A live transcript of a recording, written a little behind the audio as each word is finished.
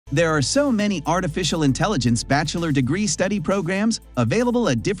There are so many artificial intelligence bachelor degree study programs available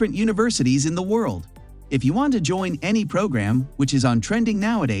at different universities in the world. If you want to join any program which is on trending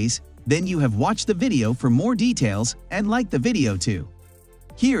nowadays, then you have watched the video for more details and like the video too.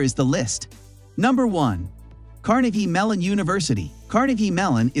 Here is the list. Number 1. Carnegie Mellon University. Carnegie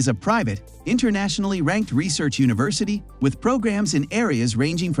Mellon is a private, internationally ranked research university with programs in areas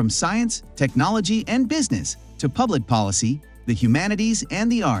ranging from science, technology, and business to public policy, the humanities,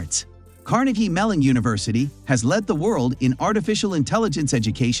 and the arts. Carnegie Mellon University has led the world in artificial intelligence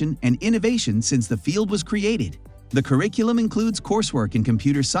education and innovation since the field was created. The curriculum includes coursework in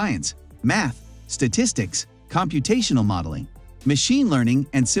computer science, math, statistics, computational modeling, machine learning,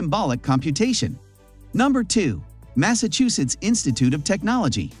 and symbolic computation. Number 2. Massachusetts Institute of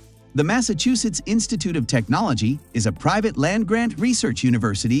Technology. The Massachusetts Institute of Technology is a private land-grant research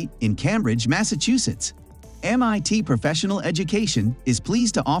university in Cambridge, Massachusetts. MIT Professional Education is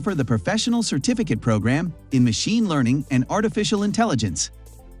pleased to offer the Professional Certificate Program in Machine Learning and Artificial Intelligence.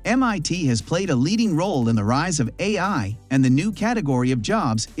 MIT has played a leading role in the rise of AI and the new category of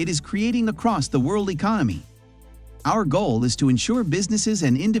jobs it is creating across the world economy. Our goal is to ensure businesses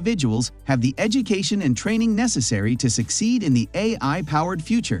and individuals have the education and training necessary to succeed in the AI-powered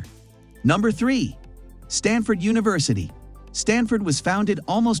future. Number 3. Stanford University. Stanford was founded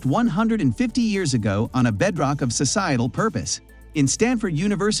almost 150 years ago on a bedrock of societal purpose. In Stanford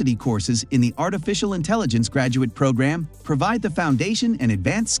University, courses in the Artificial Intelligence graduate program provide the foundation and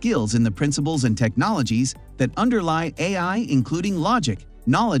advanced skills in the principles and technologies that underlie AI, including logic,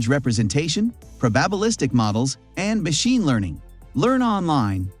 knowledge representation, probabilistic models, and machine learning. Learn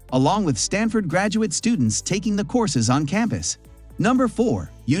online, along with Stanford graduate students taking the courses on campus. Number 4.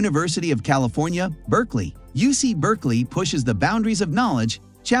 University of California, Berkeley. UC Berkeley pushes the boundaries of knowledge,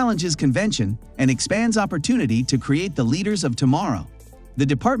 challenges convention, and expands opportunity to create the leaders of tomorrow. The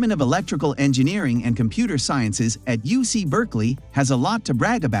Department of Electrical Engineering and Computer Sciences at UC Berkeley has a lot to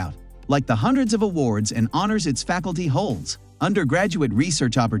brag about, like the hundreds of awards and honors its faculty holds. Undergraduate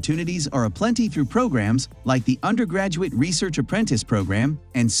research opportunities are aplenty through programs like the Undergraduate Research Apprentice Program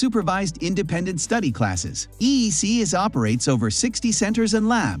and Supervised Independent Study classes. EEC operates over 60 centers and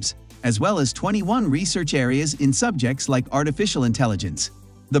labs, as well as 21 research areas in subjects like artificial intelligence.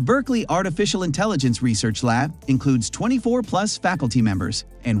 The Berkeley Artificial Intelligence Research Lab includes 24+ faculty members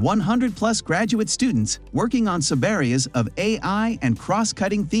and 100+ graduate students working on subareas of AI and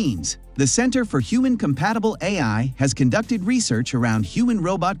cross-cutting themes. The Center for Human-Compatible AI has conducted research around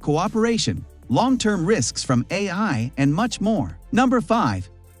human-robot cooperation, long-term risks from AI, and much more. Number 5.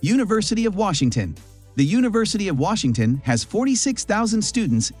 University of Washington. The University of Washington has 46,000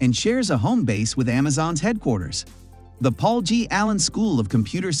 students and shares a home base with Amazon's headquarters. The Paul G. Allen School of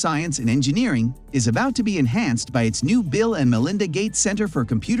Computer Science and Engineering is about to be enhanced by its new Bill and Melinda Gates Center for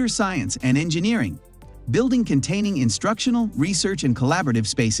Computer Science and Engineering, building containing instructional, research, and collaborative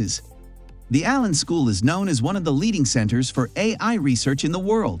spaces. The Allen School is known as one of the leading centers for AI research in the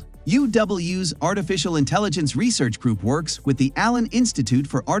world. UW's Artificial Intelligence Research Group works with the Allen Institute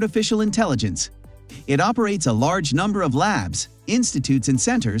for Artificial Intelligence. It operates a large number of labs, institutes, and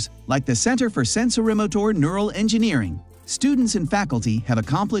centers, like the Center for Sensorimotor Neural Engineering. Students and faculty have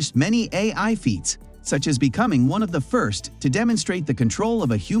accomplished many AI feats, such as becoming one of the first to demonstrate the control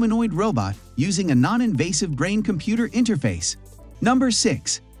of a humanoid robot using a non-invasive brain-computer interface. Number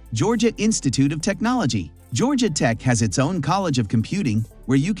 6. Georgia Institute of Technology. Georgia Tech has its own College of Computing,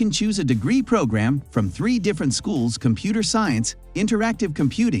 where you can choose a degree program from 3 different schools: computer science, interactive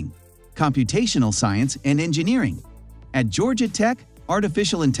computing, computational science, and engineering. At Georgia Tech,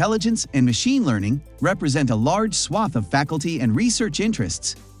 artificial intelligence and machine learning represent a large swath of faculty and research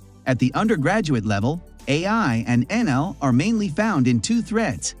interests. At the undergraduate level, AI and ML are mainly found in 2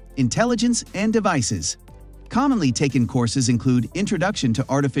 threads: intelligence and devices. Commonly taken courses include Introduction to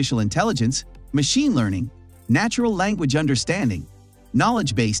Artificial Intelligence, Machine Learning, Natural Language Understanding,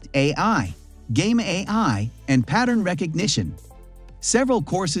 Knowledge-Based AI, Game AI, and Pattern Recognition. Several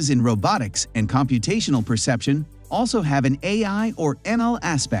courses in robotics and computational perception also have an AI or ML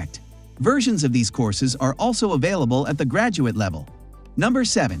aspect. Versions of these courses are also available at the graduate level. Number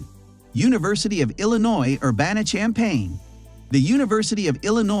 7. University of Illinois Urbana-Champaign. The University of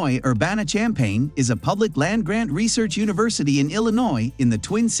Illinois Urbana-Champaign is a public land-grant research university in Illinois in the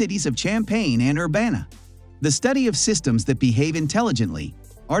Twin Cities of Champaign and Urbana. The study of systems that behave intelligently,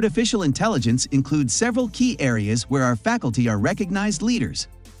 artificial intelligence, includes several key areas where our faculty are recognized leaders: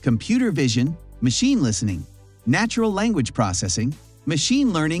 computer vision, machine listening, natural language processing,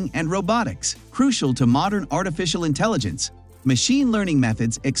 machine learning, and robotics. Crucial to modern artificial intelligence, machine learning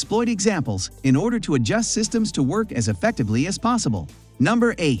methods exploit examples in order to adjust systems to work as effectively as possible.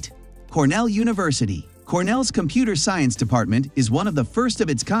 Number 8. Cornell University. Cornell's Computer Science Department is one of the first of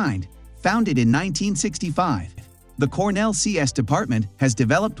its kind, founded in 1965. The Cornell CS Department has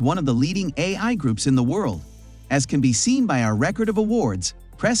developed one of the leading AI groups in the world, as can be seen by our record of awards,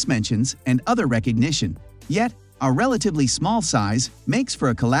 press mentions, and other recognition. Yet, our relatively small size makes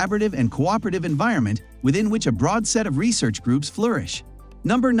for a collaborative and cooperative environment within which a broad set of research groups flourish.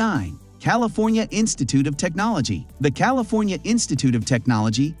 Number 9. California Institute of Technology. The California Institute of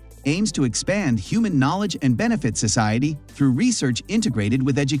Technology aims to expand human knowledge and benefit society through research integrated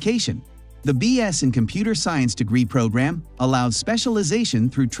with education. The BS in Computer Science degree program allows specialization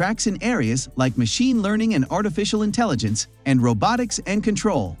through tracks in areas like machine learning and artificial intelligence and robotics and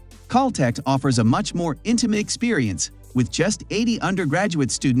control. Caltech offers a much more intimate experience with just 80 undergraduate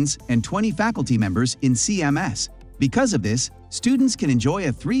students and 20 faculty members in CMS. Because of this, students can enjoy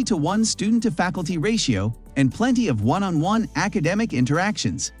a 3-to-1 student-to-faculty ratio and plenty of one-on-one academic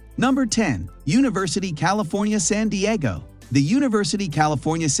interactions. Number 10. University California San Diego. The University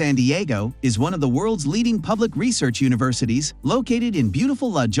California San Diego is one of the world's leading public research universities located in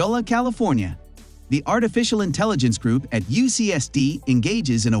beautiful La Jolla, California. The Artificial Intelligence Group at UCSD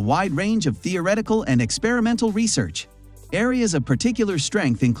engages in a wide range of theoretical and experimental research. Areas of particular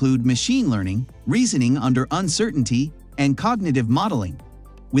strength include machine learning, reasoning under uncertainty, and cognitive modeling.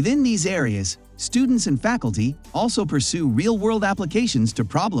 Within these areas, students and faculty also pursue real-world applications to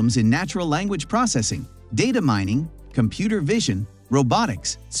problems in natural language processing, data mining, computer vision,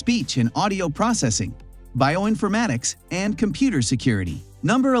 robotics, speech and audio processing, bioinformatics, and computer security.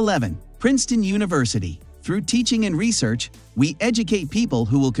 Number 11. Princeton University. Through teaching and research, we educate people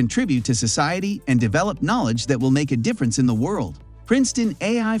who will contribute to society and develop knowledge that will make a difference in the world. Princeton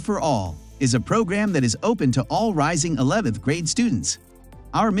AI for All is a program that is open to all rising 11th grade students.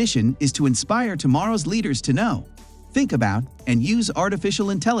 Our mission is to inspire tomorrow's leaders to know, think about, and use artificial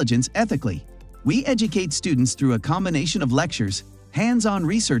intelligence ethically. We educate students through a combination of lectures, hands-on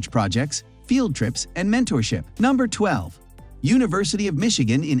research projects, field trips, and mentorship. Number 12. University of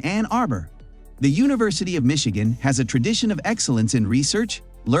Michigan in Ann Arbor. The University of Michigan has a tradition of excellence in research,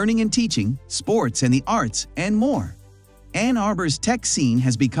 learning and teaching, sports and the arts, and more. Ann Arbor's tech scene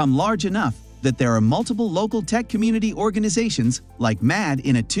has become large enough that there are multiple local tech community organizations like MAD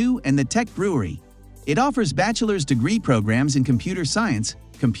in a 2 and the Tech Brewery. It offers bachelor's degree programs in computer science,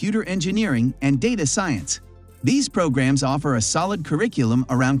 computer engineering, and data science. These programs offer a solid curriculum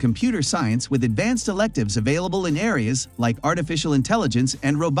around computer science with advanced electives available in areas like artificial intelligence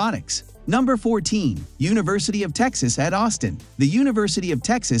and robotics. Number 14. University of Texas at Austin. The University of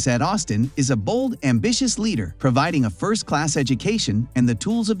Texas at Austin is a bold, ambitious leader, providing a first-class education and the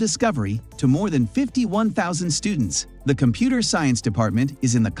tools of discovery to more than 51,000 students. The Computer Science Department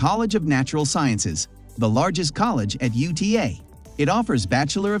is in the College of Natural Sciences, the largest college at UTA. It offers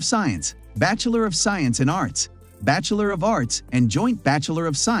Bachelor of Science, Bachelor of Science in Arts, Bachelor of Arts, and Joint Bachelor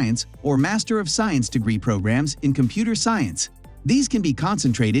of Science or Master of Science degree programs in computer science. These can be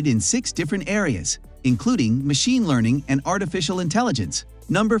concentrated in 6 different areas, including machine learning and artificial intelligence.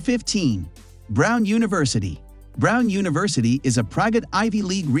 Number 15. Brown University. Brown University is a private Ivy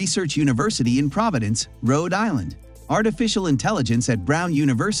League research university in Providence, Rhode Island. Artificial intelligence at Brown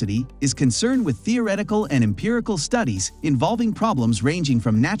University is concerned with theoretical and empirical studies involving problems ranging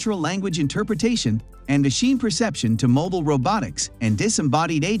from natural language interpretation and machine perception to mobile robotics and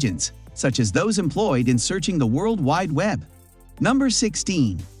disembodied agents, such as those employed in searching the World Wide Web. Number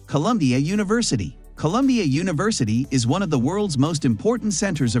 16. Columbia University. Columbia University is one of the world's most important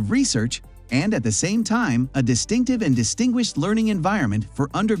centers of research and at the same time a distinctive and distinguished learning environment for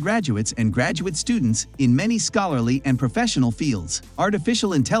undergraduates and graduate students in many scholarly and professional fields.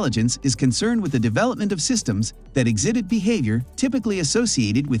 Artificial intelligence is concerned with the development of systems that exhibit behavior typically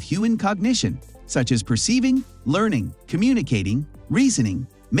associated with human cognition, such as perceiving, learning, communicating, reasoning,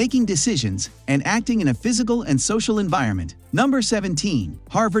 making decisions, and acting in a physical and social environment. Number 17.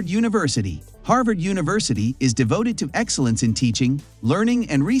 Harvard University. Harvard University is devoted to excellence in teaching, learning,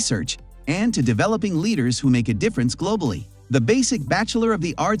 and research, and to developing leaders who make a difference globally. The basic Bachelor of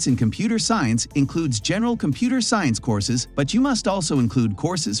the Arts in Computer Science includes general computer science courses, but you must also include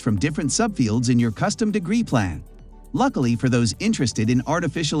courses from different subfields in your custom degree plan. Luckily for those interested in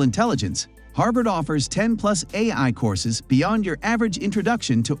artificial intelligence, Harvard offers 10+ AI courses beyond your average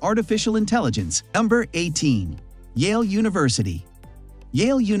introduction to artificial intelligence. Number 18. Yale University.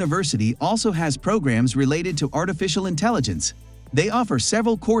 Yale University also has programs related to artificial intelligence. They offer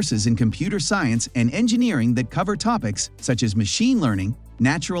several courses in computer science and engineering that cover topics such as machine learning,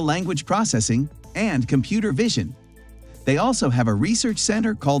 natural language processing, and computer vision. They also have a research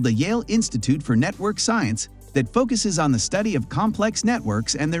center called the Yale Institute for Network Science that focuses on the study of complex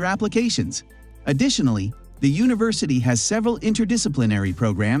networks and their applications. Additionally, the university has several interdisciplinary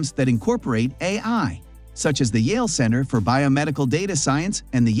programs that incorporate AI, such as the Yale Center for Biomedical Data Science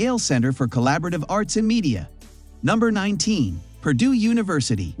and the Yale Center for Collaborative Arts and Media. Number 19. Purdue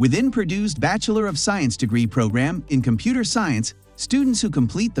University. Within Purdue's Bachelor of Science degree program in Computer Science, students who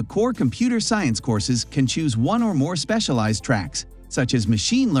complete the core computer science courses can choose one or more specialized tracks, such as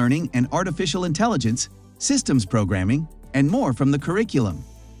machine learning and artificial intelligence, systems programming, and more from the curriculum.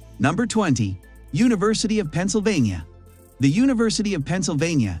 Number 20. University of Pennsylvania. The University of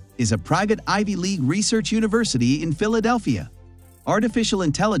Pennsylvania is a private Ivy League research university in Philadelphia. Artificial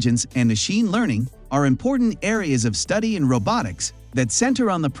intelligence and machine learning are important areas of study in robotics that center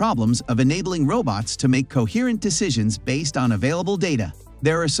on the problems of enabling robots to make coherent decisions based on available data.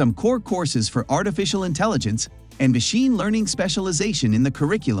 There are some core courses for artificial intelligence and machine learning specialization in the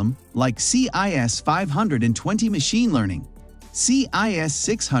curriculum, like CIS 520 Machine Learning, CIS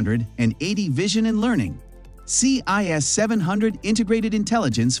 680 Vision and Learning, CIS 700 Integrated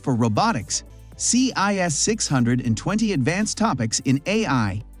Intelligence for Robotics, CIS 620 Advanced Topics in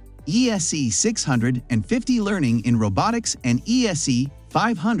AI, ESE 650 Learning in Robotics, and ESE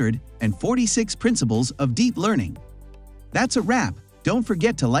 546 Principles of Deep Learning. That's a wrap. Don't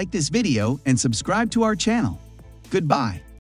forget to like this video and subscribe to our channel. Goodbye.